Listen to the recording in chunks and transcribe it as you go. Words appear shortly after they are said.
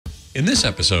In this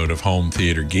episode of Home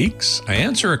Theater Geeks, I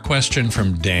answer a question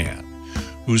from Dan,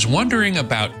 who's wondering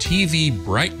about TV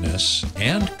brightness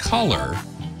and color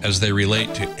as they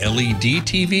relate to LED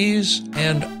TVs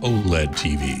and OLED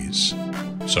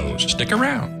TVs. So stick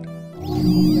around.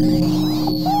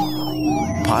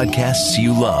 Podcasts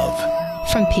you love.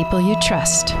 From people you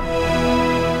trust.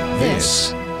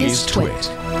 This is TWiT.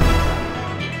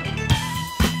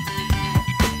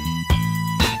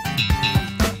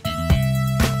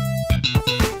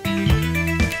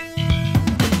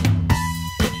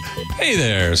 Hey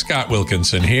there, Scott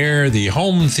Wilkinson here, the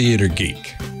Home Theater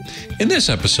Geek. In this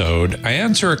episode, I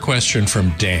answer a question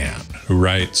from Dan, who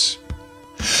writes,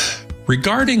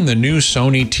 regarding the new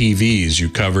Sony TVs you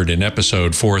covered in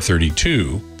episode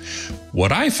 432,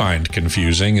 what I find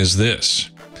confusing is this.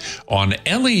 On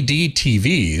LED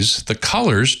TVs, the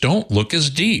colors don't look as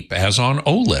deep as on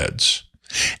OLEDs.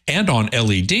 And on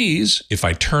LEDs, if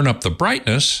I turn up the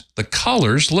brightness, the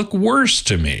colors look worse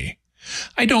to me.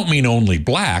 I don't mean only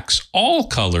blacks, all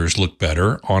colors look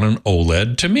better on an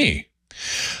OLED to me.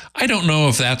 I don't know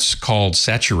if that's called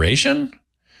saturation.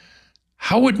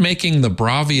 How would making the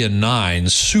Bravia 9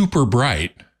 super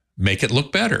bright make it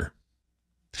look better?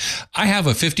 I have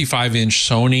a 55-inch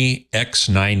Sony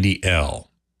X90L.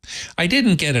 I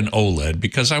didn't get an OLED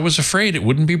because I was afraid it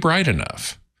wouldn't be bright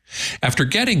enough. After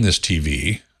getting this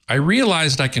TV, I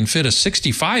realized I can fit a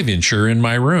 65-incher in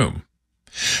my room.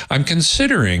 I'm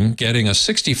considering getting a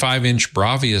 65-inch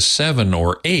Bravia 7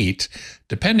 or 8,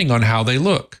 depending on how they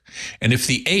look, and if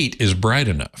the 8 is bright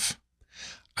enough.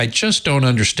 I just don't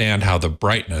understand how the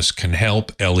brightness can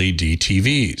help LED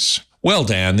TVs. Well,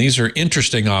 Dan, these are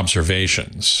interesting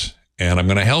observations, and I'm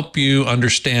going to help you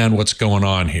understand what's going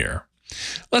on here.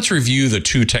 Let's review the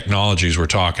two technologies we're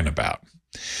talking about.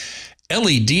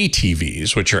 LED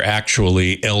TVs, which are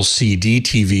actually LCD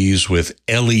TVs with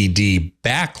LED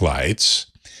backlights,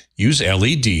 use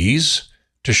LEDs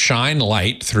to shine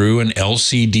light through an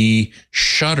LCD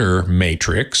shutter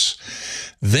matrix.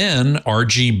 Then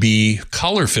RGB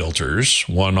color filters,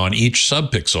 one on each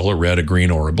subpixel, a red, a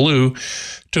green, or a blue,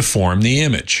 to form the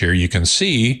image. Here you can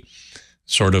see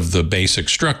sort of the basic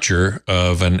structure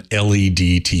of an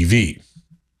LED TV.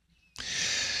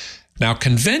 Now,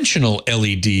 conventional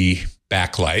LED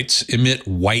backlights emit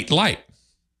white light,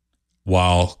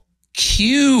 while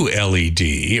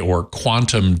QLED or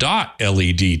quantum dot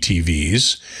LED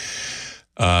TVs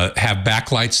have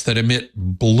backlights that emit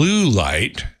blue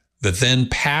light that then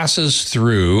passes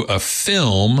through a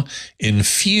film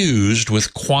infused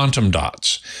with quantum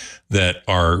dots that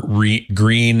are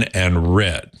green and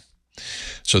red.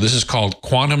 So this is called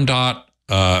quantum dot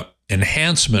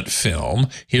enhancement film.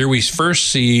 Here we first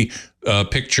see a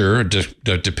picture,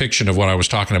 a depiction of what I was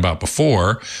talking about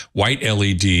before, white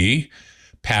LED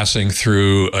passing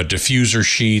through a diffuser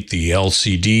sheet, the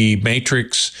LCD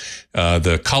matrix,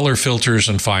 the color filters,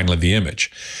 and finally the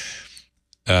image.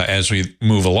 As we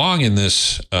move along in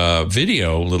this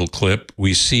video little clip,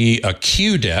 we see a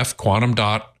QDEF, quantum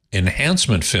dot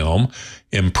enhancement film,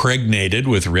 impregnated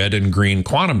with red and green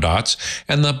quantum dots,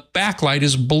 and the backlight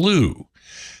is blue.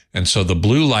 And so the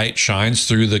blue light shines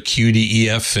through the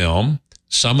QDEF film.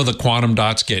 Some of the quantum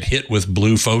dots get hit with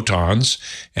blue photons,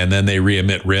 and then they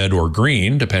re-emit red or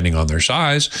green, depending on their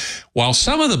size, while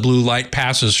some of the blue light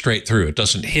passes straight through. It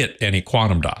doesn't hit any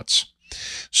quantum dots.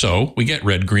 So we get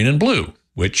red, green, and blue,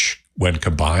 which, when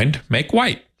combined, make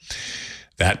white.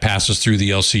 That passes through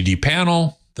the LCD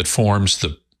panel that forms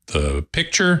the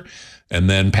picture, and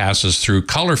then passes through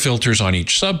color filters on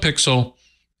each subpixel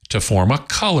to form a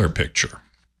color picture.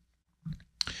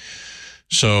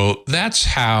 So that's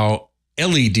how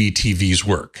LED TVs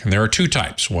work. And there are two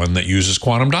types, one that uses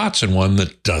quantum dots and one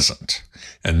that doesn't.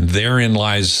 And therein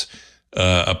lies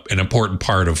an important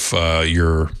part of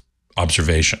your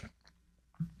observation.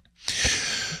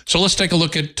 So let's take a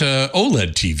look at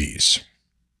OLED TVs.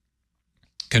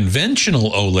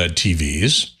 Conventional OLED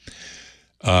TVs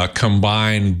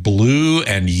combine blue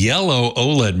and yellow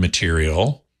OLED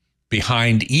material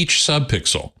behind each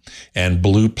subpixel, and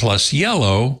blue plus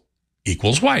yellow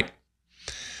equals white.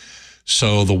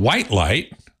 So the white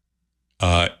light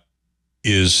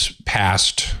is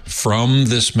passed from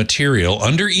this material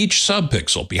under each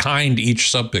subpixel, behind each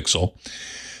subpixel.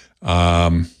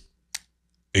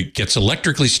 It gets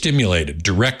electrically stimulated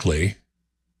directly,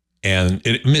 and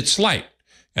it emits light.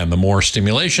 And the more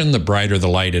stimulation, the brighter the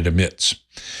light it emits.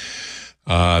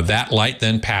 That light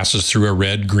then passes through a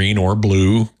red, green, or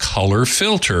blue color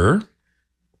filter.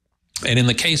 And in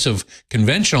the case of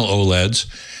conventional OLEDs,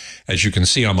 as you can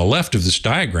see on the left of this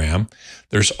diagram,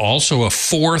 there's also a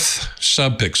fourth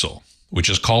subpixel, which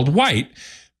is called white,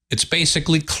 it's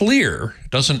basically clear.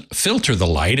 It doesn't filter the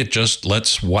light. It just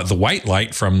lets the white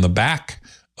light from the back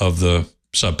of the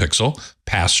subpixel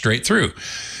pass straight through.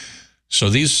 So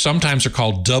these sometimes are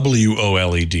called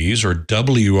WOLEDs or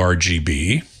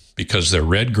WRGB because they're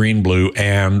red, green, blue,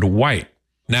 and white.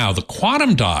 Now, the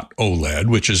quantum dot OLED,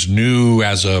 which is new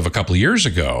as of a couple of years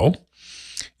ago,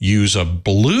 use a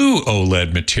blue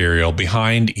OLED material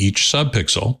behind each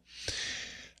subpixel.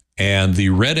 And the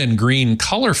red and green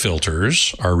color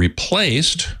filters are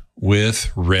replaced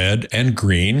with red and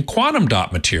green quantum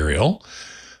dot material,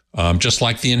 just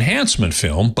like the enhancement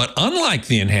film. But unlike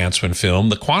the enhancement film,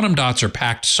 the quantum dots are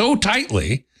packed so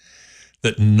tightly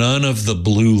that none of the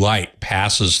blue light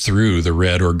passes through the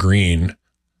red or green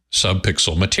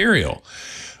subpixel material.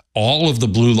 All of the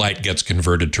blue light gets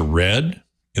converted to red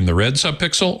in the red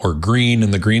subpixel or green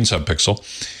in the green subpixel.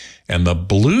 And the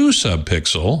blue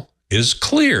subpixel is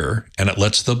clear and it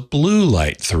lets the blue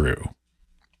light through.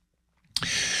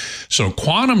 So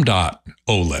quantum dot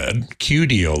OLED,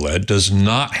 QD OLED, does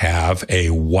not have a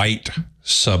white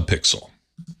subpixel.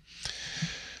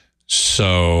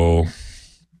 So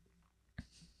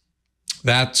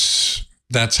that's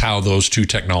how those two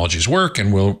technologies work,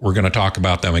 and we're going to talk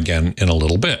about them again in a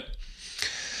little bit.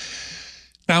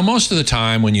 Now, most of the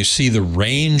time when you see the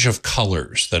range of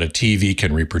colors that a TV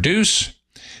can reproduce,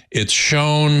 it's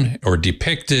shown or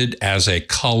depicted as a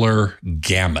color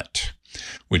gamut,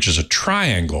 which is a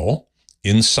triangle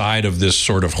inside of this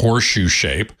sort of horseshoe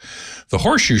shape. The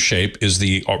horseshoe shape is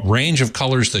the range of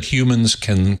colors that humans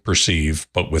can perceive,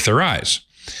 but with their eyes.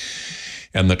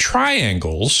 And the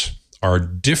triangles are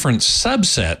different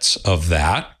subsets of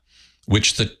that,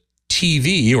 which the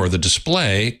TV or the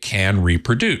display can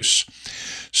reproduce.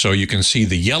 So you can see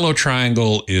the yellow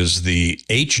triangle is the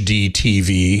HD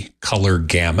TV color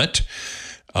gamut.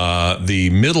 The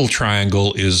middle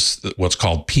triangle is what's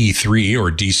called P3 or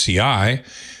DCI,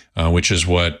 which is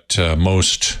what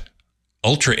most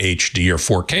Ultra HD or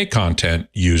 4K content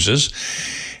uses.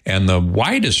 And the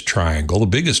widest triangle, the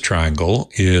biggest triangle,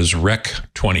 is Rec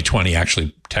 2020,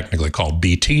 actually technically called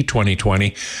BT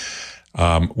 2020,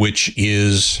 which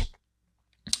is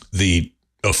the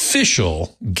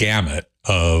official gamut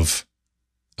of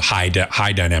high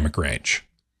dynamic range.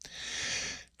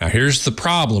 Now, here's the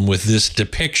problem with this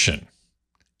depiction.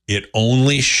 It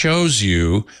only shows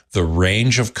you the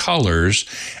range of colors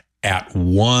at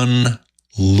one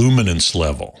luminance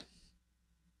level.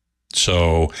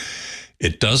 So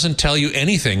it doesn't tell you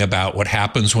anything about what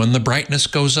happens when the brightness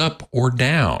goes up or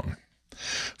down.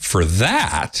 For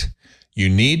that, you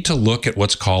need to look at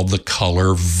what's called the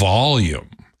color volume,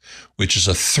 which is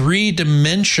a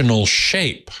three-dimensional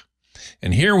shape.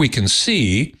 And here we can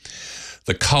see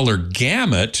the color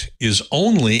gamut is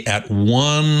only at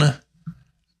one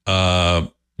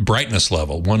brightness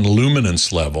level, one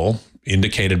luminance level,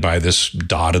 indicated by this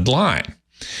dotted line.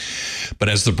 But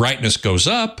as the brightness goes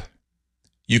up,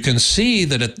 you can see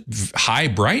that at high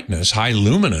brightness, high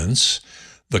luminance,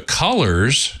 the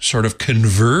colors sort of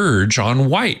converge on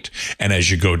white. And as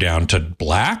you go down to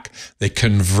black, they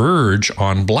converge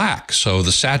on black. So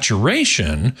the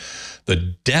saturation, the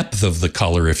depth of the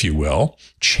color, if you will,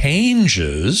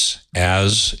 changes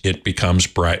as it becomes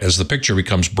bright, as the picture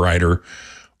becomes brighter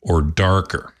or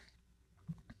darker.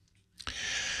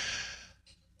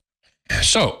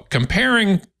 So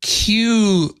comparing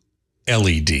QLED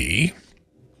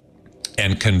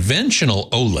and conventional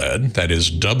OLED, that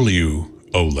is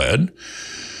WOLED,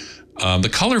 the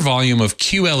color volume of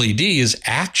QLED is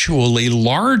actually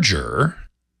larger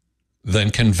than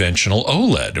conventional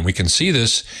OLED. And we can see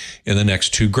this in the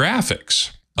next two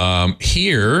graphics.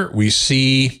 Here we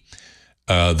see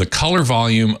the color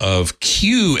volume of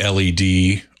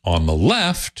QLED on the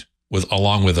left,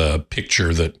 along with a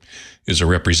picture that is a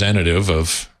representative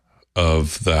of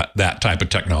that type of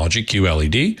technology,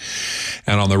 QLED.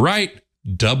 And on the right,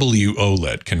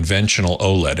 WOLED, conventional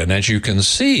OLED. And as you can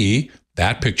see,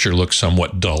 that picture looks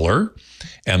somewhat duller,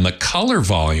 and the color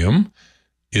volume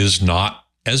is not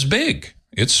as big.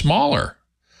 It's smaller.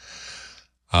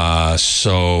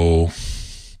 So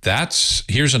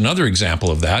here's another example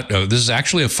of that. This is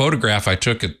actually a photograph I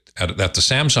took at the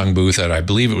Samsung booth at, I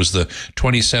believe it was the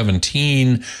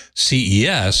 2017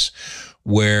 CES,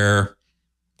 where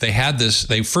they had this,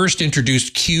 they first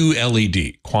introduced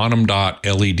QLED, quantum dot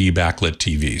LED backlit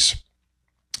TVs.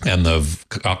 And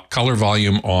the color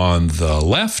volume on the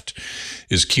left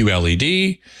is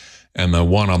QLED, and the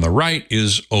one on the right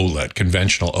is OLED,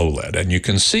 conventional OLED. And you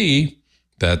can see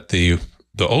that the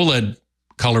OLED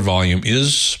color volume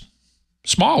is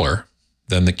smaller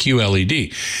than the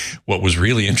QLED. What was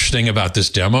really interesting about this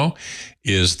demo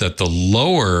is that the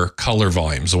lower color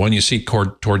volumes, the one you see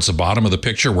towards the bottom of the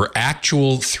picture, were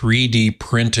actual 3D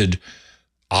printed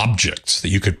objects that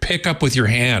you could pick up with your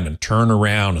hand and turn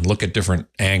around and look at different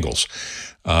angles.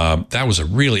 That was a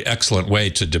really excellent way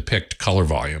to depict color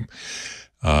volume,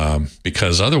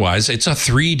 because otherwise it's a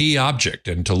 3D object,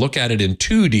 and to look at it in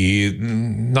 2D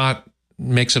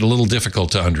makes it a little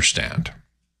difficult to understand.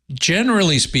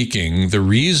 Generally speaking, the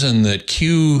reason that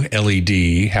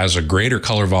QLED has a greater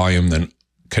color volume than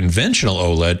conventional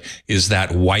OLED is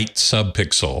that white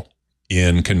subpixel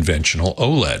in conventional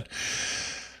OLED.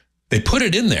 They put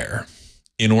it in there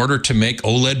in order to make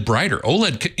OLED brighter.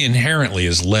 OLED inherently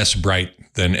is less bright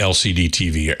than LCD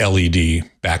TV or LED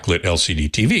backlit LCD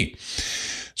TV.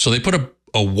 So they put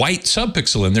a white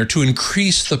subpixel in there to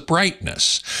increase the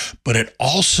brightness, but it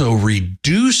also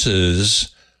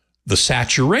reduces the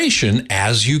saturation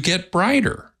as you get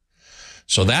brighter.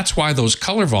 So that's why those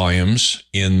color volumes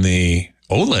in the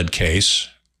OLED case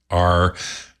are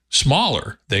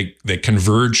smaller. They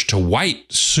converge to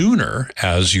white sooner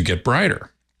as you get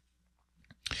brighter.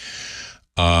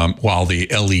 While the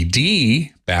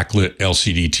LED backlit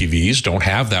LCD TVs don't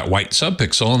have that white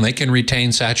subpixel, and they can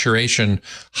retain saturation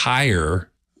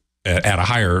higher at a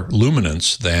higher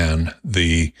luminance than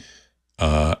the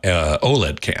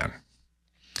OLED can.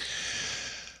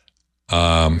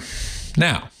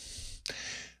 Now,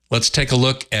 let's take a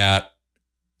look at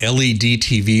LED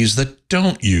TVs that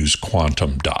don't use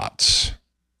quantum dots.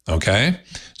 Okay,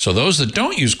 so those that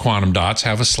don't use quantum dots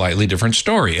have a slightly different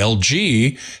story.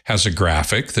 LG has a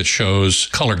graphic that shows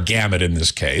color gamut, in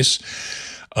this case,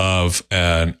 of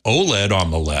an OLED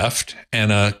on the left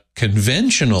and a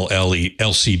conventional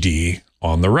LCD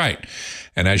on the right.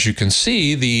 And as you can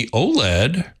see, the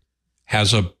OLED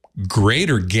has a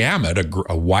greater gamut,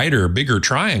 a wider, bigger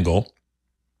triangle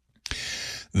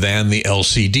than the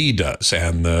LCD does.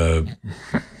 And the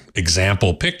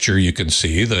example picture, you can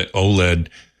see the OLED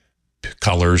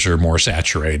colors are more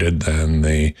saturated than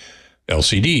the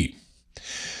LCD.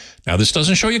 Now, this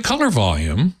doesn't show you color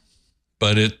volume,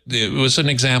 but it was an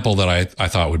example that I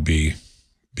thought would be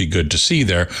good to see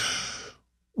there,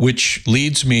 which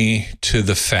leads me to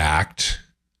the fact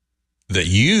that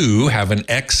you have an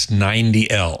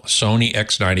X90L, Sony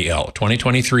X90L,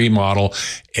 2023 model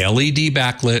LED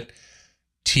backlit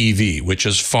TV, which,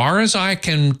 as far as I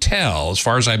can tell, as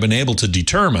far as I've been able to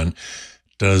determine,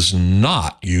 does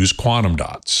not use quantum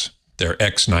dots. Their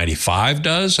X95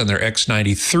 does, and their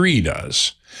X93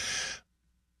 does.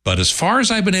 But as far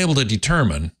as I've been able to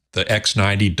determine, the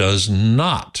X90 does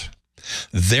not.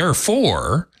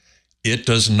 Therefore, it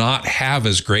does not have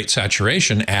as great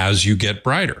saturation as you get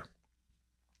brighter.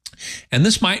 And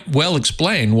this might well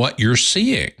explain what you're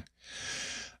seeing.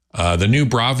 The new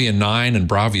Bravia 9 and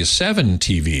Bravia 7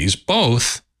 TVs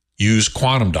both use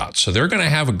quantum dots, so they're going to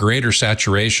have a greater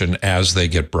saturation as they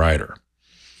get brighter,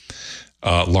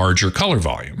 larger color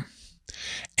volume.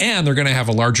 And they're going to have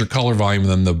a larger color volume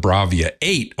than the Bravia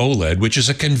 8 OLED, which is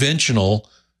a conventional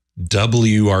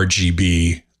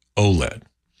WRGB OLED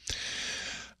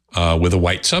with a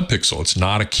white subpixel. It's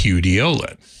not a QD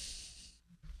OLED.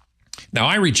 Now,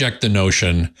 I reject the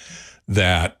notion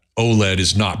that OLED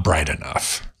is not bright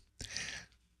enough.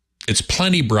 It's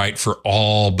plenty bright for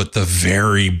all but the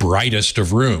very brightest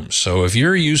of rooms. So if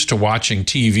you're used to watching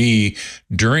TV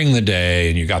during the day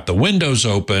and you got the windows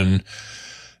open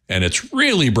and it's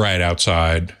really bright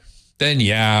outside, then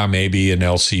yeah, maybe an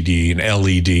LCD, an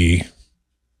LED,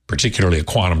 particularly a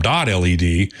quantum dot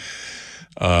LED,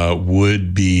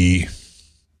 would be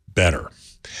better.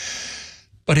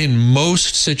 But in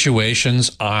most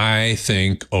situations, I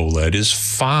think OLED is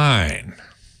fine.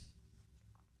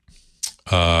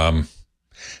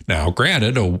 Now,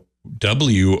 granted, a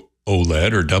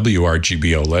WOLED or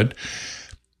WRGB OLED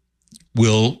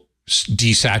will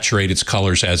desaturate its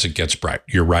colors as it gets bright.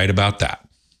 You're right about that.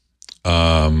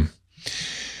 But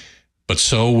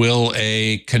so will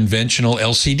a conventional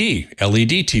LCD,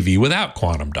 LED TV without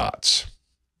quantum dots.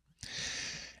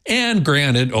 And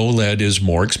granted, OLED is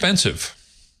more expensive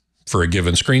for a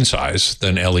given screen size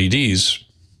than LEDs,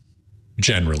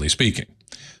 generally speaking.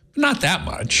 Not that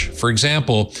much. For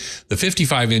example, the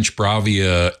 55-inch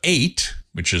Bravia 8,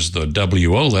 which is the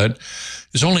WOLED,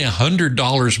 is only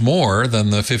 $100 more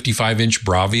than the 55-inch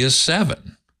Bravia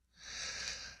 7.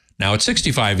 Now, at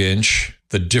 65-inch,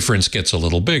 the difference gets a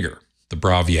little bigger. The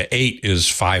Bravia 8 is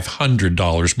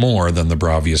 $500 more than the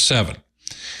Bravia 7.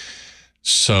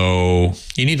 So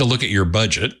you need to look at your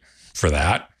budget for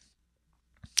that.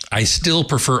 I still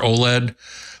prefer OLED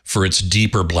for its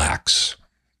deeper blacks.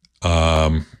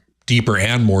 Deeper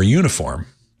and more uniform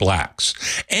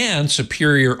blacks, and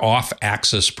superior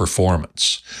off-axis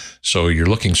performance. So you're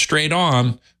looking straight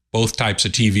on, both types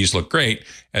of TVs look great.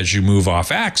 As you move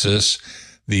off-axis,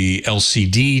 the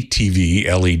LCD TV,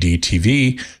 LED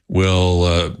TV,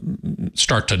 will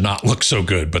start to not look so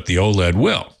good, but the OLED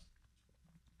will.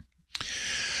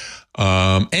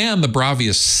 And the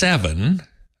Bravia 7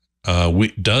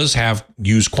 does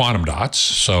use quantum dots,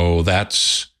 so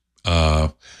that's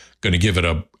going to give it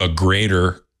a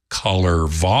greater color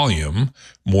volume,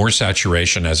 more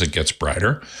saturation as it gets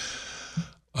brighter,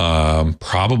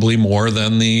 probably more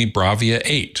than the Bravia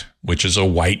 8, which is a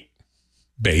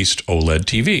white-based OLED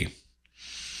TV.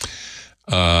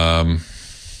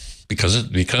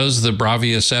 Because the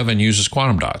Bravia 7 uses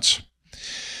quantum dots.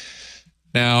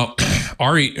 Now,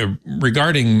 Ari,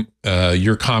 regarding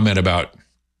your comment about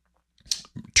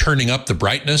turning up the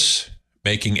brightness,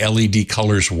 making LED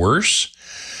colors worse,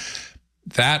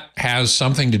 that has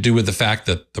something to do with the fact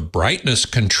that the brightness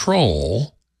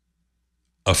control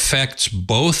affects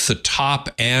both the top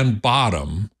and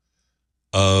bottom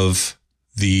of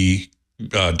the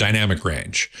dynamic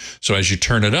range. So as you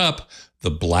turn it up,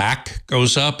 the black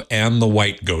goes up and the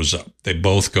white goes up. They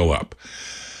both go up.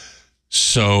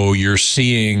 So you're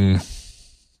seeing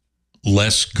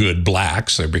less good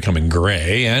blacks. They're becoming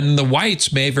gray, and the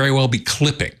whites may very well be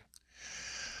clipping.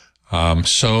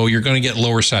 So you're going to get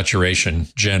lower saturation,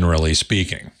 generally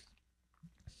speaking.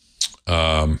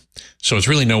 So it's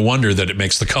really no wonder that it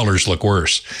makes the colors look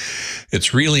worse.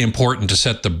 It's really important to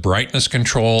set the brightness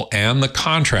control and the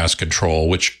contrast control,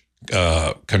 which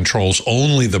controls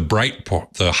only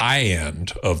the high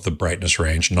end of the brightness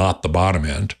range, not the bottom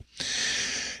end.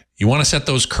 You want to set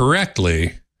those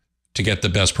correctly to get the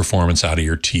best performance out of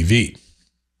your TV.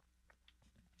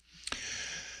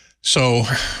 So,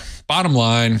 bottom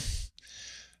line,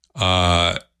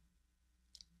 I'd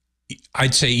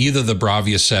say either the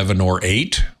Bravia 7 or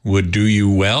 8 would do you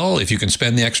well. If you can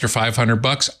spend the extra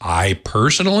 $500, I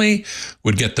personally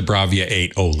would get the Bravia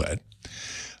 8 OLED.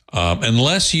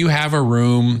 Unless you have a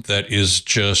room that is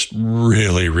just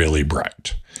really, really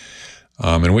bright.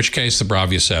 In which case the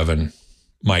Bravia 7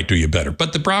 might do you better.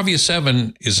 But the Bravia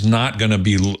 7 is not going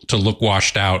to look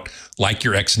washed out like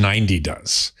your X90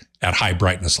 does at high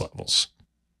brightness levels.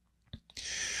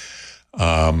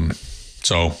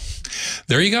 So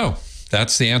there you go.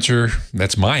 That's the answer.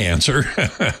 That's my answer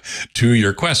to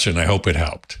your question. I hope it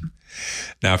helped.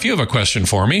 Now, if you have a question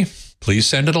for me, please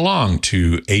send it along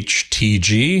to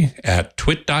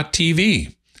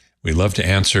htg@twit.tv. We love to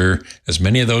answer as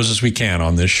many of those as we can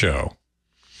on this show.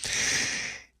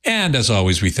 And as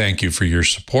always, we thank you for your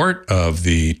support of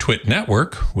the TWiT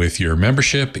network with your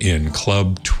membership in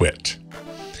Club TWiT.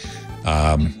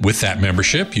 With that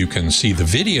membership, you can see the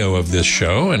video of this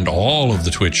show and all of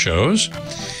the TWiT shows.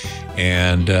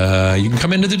 And you can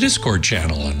come into the Discord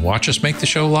channel and watch us make the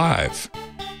show live.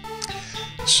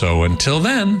 So until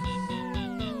then,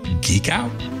 geek out.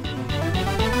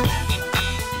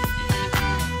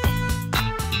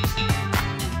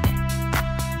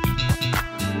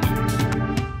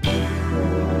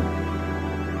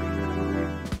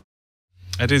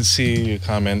 I did see a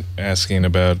comment asking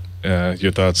about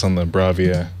your thoughts on the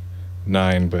Bravia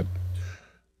 9, but...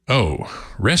 Oh,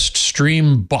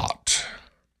 Reststream Bot.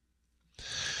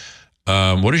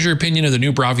 What is your opinion of the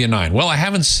new Bravia 9? Well, I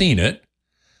haven't seen it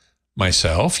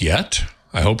myself yet.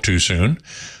 I hope to soon.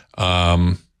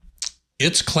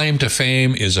 Its claim to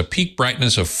fame is a peak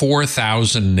brightness of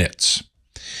 4,000 nits.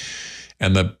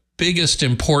 And the biggest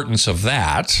importance of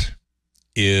that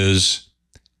is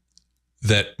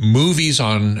that movies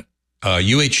on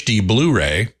UHD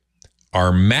Blu-ray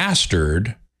are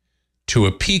mastered to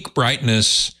a peak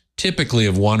brightness typically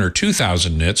of 1,000 or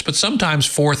 2,000 nits, but sometimes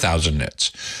 4,000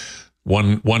 nits.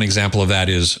 One example of that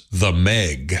is The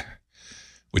Meg,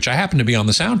 which I happen to be on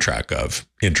the soundtrack of,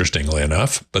 interestingly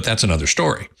enough, but that's another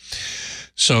story.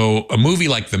 So a movie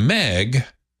like The Meg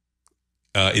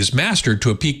is mastered to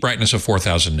a peak brightness of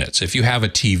 4,000 nits. If you have a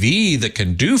TV that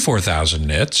can do 4,000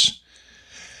 nits,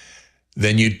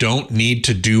 then you don't need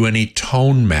to do any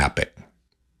tone mapping.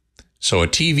 So a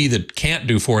TV that can't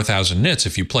do 4,000 nits,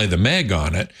 if you play The Meg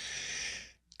on it,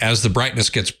 as the brightness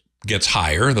gets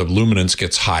higher, the luminance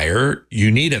gets higher, you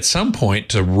need at some point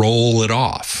to roll it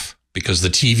off because the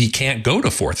TV can't go to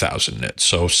 4,000 nits.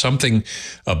 So something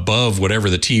above whatever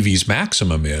the TV's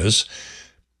maximum is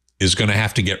going to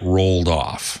have to get rolled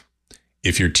off.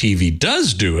 If your TV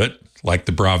does do it, like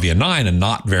the Bravia 9 and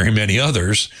not very many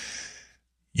others,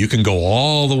 you can go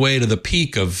all the way to the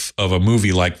peak of a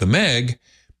movie like The Meg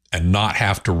and not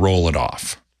have to roll it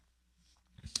off.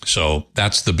 So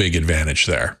that's the big advantage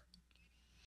there.